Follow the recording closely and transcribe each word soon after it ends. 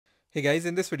Hey guys,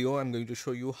 in this video I'm going to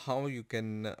show you how you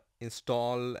can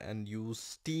install and use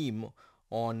Steam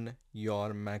on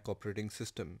your Mac operating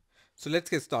system. So let's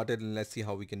get started and let's see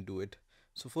how we can do it.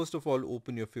 So first of all,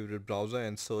 open your favorite browser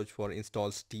and search for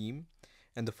install Steam.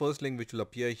 And the first link which will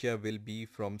appear here will be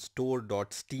from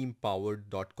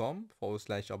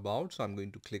store.steampowered.com/about. So I'm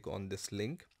going to click on this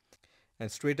link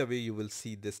and straight away you will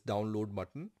see this download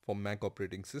button for Mac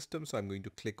operating system. So I'm going to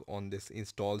click on this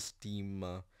install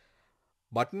Steam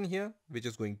button here, which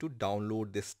is going to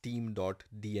download this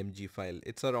steam.dmg file.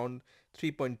 It's around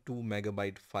 3.2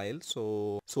 megabyte file,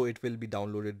 so it will be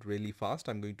downloaded really fast.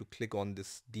 I'm going to click on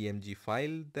this dmg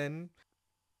file then,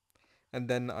 and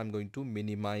then I'm going to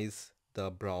minimize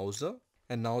the browser.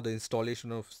 And now the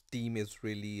installation of Steam is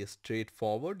really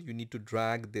straightforward. You need to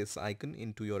drag this icon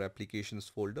into your applications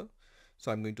folder.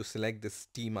 So I'm going to select this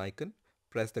Steam icon,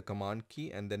 press the command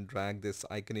key, and then drag this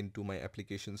icon into my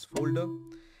applications folder.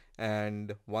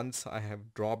 And once I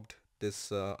have dropped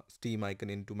this Steam icon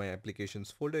into my applications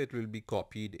folder, it will be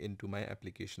copied into my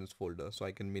applications folder. So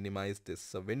I can minimize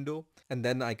this window, and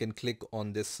then I can click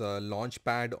on this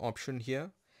launchpad option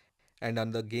here, and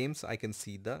under games I can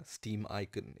see the Steam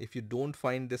icon. If you don't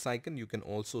find this icon, you can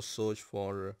also search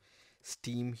for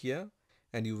Steam here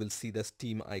and you will see the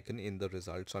Steam icon in the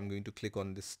result. So I'm going to click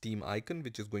on this Steam icon,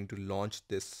 which is going to launch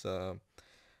this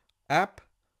app.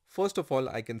 First of all,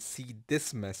 I can see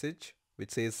this message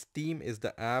which says Steam is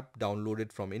the app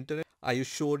downloaded from internet. Are you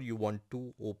sure you want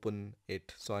to open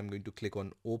it? So I'm going to click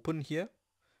on open here,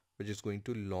 which is going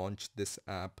to launch this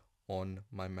app on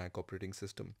my Mac operating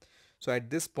system. So at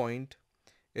this point,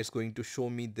 it's going to show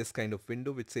me this kind of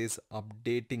window which says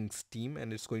updating Steam,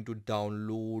 and it's going to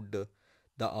download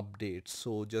the updates.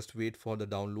 So just wait for the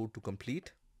download to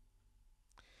complete.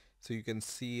 So you can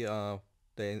see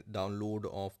the download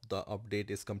of the update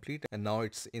is complete, and now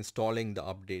it's installing the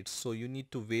updates. So you need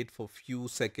to wait for few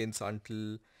seconds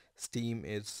until Steam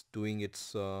is doing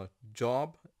its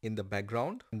job in the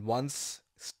background. And once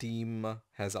Steam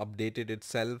has updated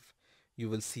itself, you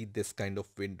will see this kind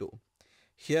of window.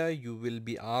 Here you will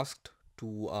be asked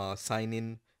to sign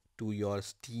in to your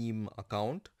Steam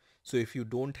account. So if you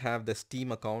don't have the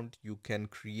Steam account, you can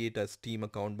create a Steam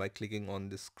account by clicking on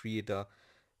this create a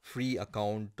free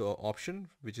account option,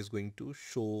 which is going to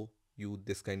show you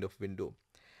this kind of window.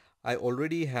 I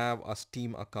already have a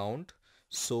Steam account,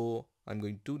 so I'm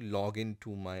going to log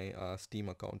into my Steam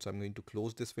account. So I'm going to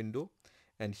close this window,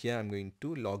 and here I'm going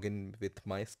to log in with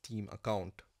my Steam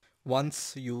account.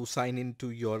 Once you sign into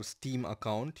your Steam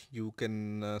account, you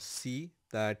can see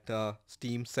that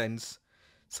Steam sends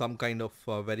some kind of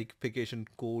verification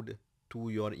code to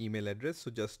your email address.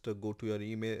 So just go to your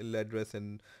email address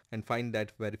and find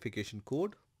that verification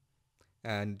code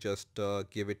and just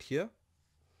give it here.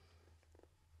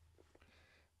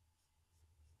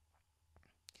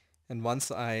 And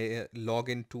once I log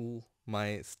into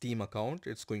my Steam account,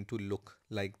 it's going to look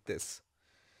like this.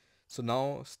 So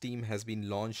now Steam has been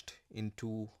launched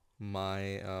into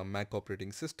my Mac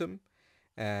operating system,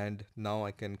 and now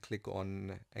I can click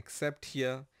on accept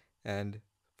here, and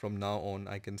from now on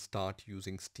I can start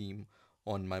using Steam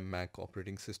on my Mac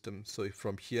operating system. So if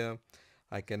from here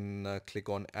I can click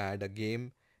on add a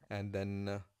game, and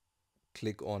then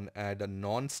click on add a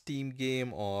non-Steam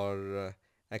game, or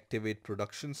activate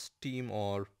production Steam,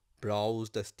 or browse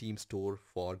the Steam store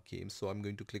for games. So I'm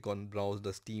going to click on browse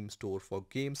the Steam store for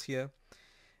games here,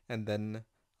 and then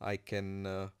I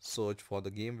can search for the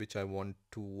game which I want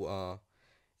to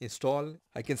install.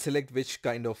 I can select which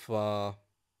kind of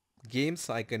games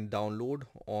I can download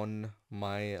on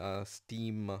my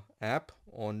Steam app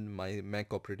on my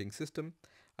Mac operating system.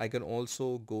 I can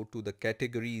also go to the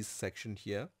categories section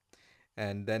here,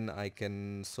 and then I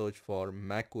can search for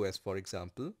macOS, for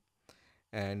example,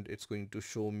 and it's going to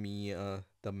show me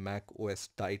the Mac OS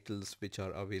titles which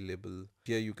are available.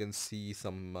 Here you can see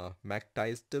some Mac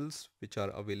titles which are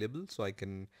available, so I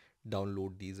can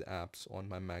download these apps on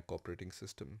my Mac operating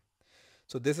system.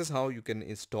 So this is how you can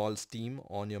install Steam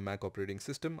on your Mac operating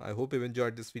system. I hope you've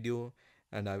enjoyed this video,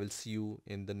 and I will see you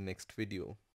in the next video.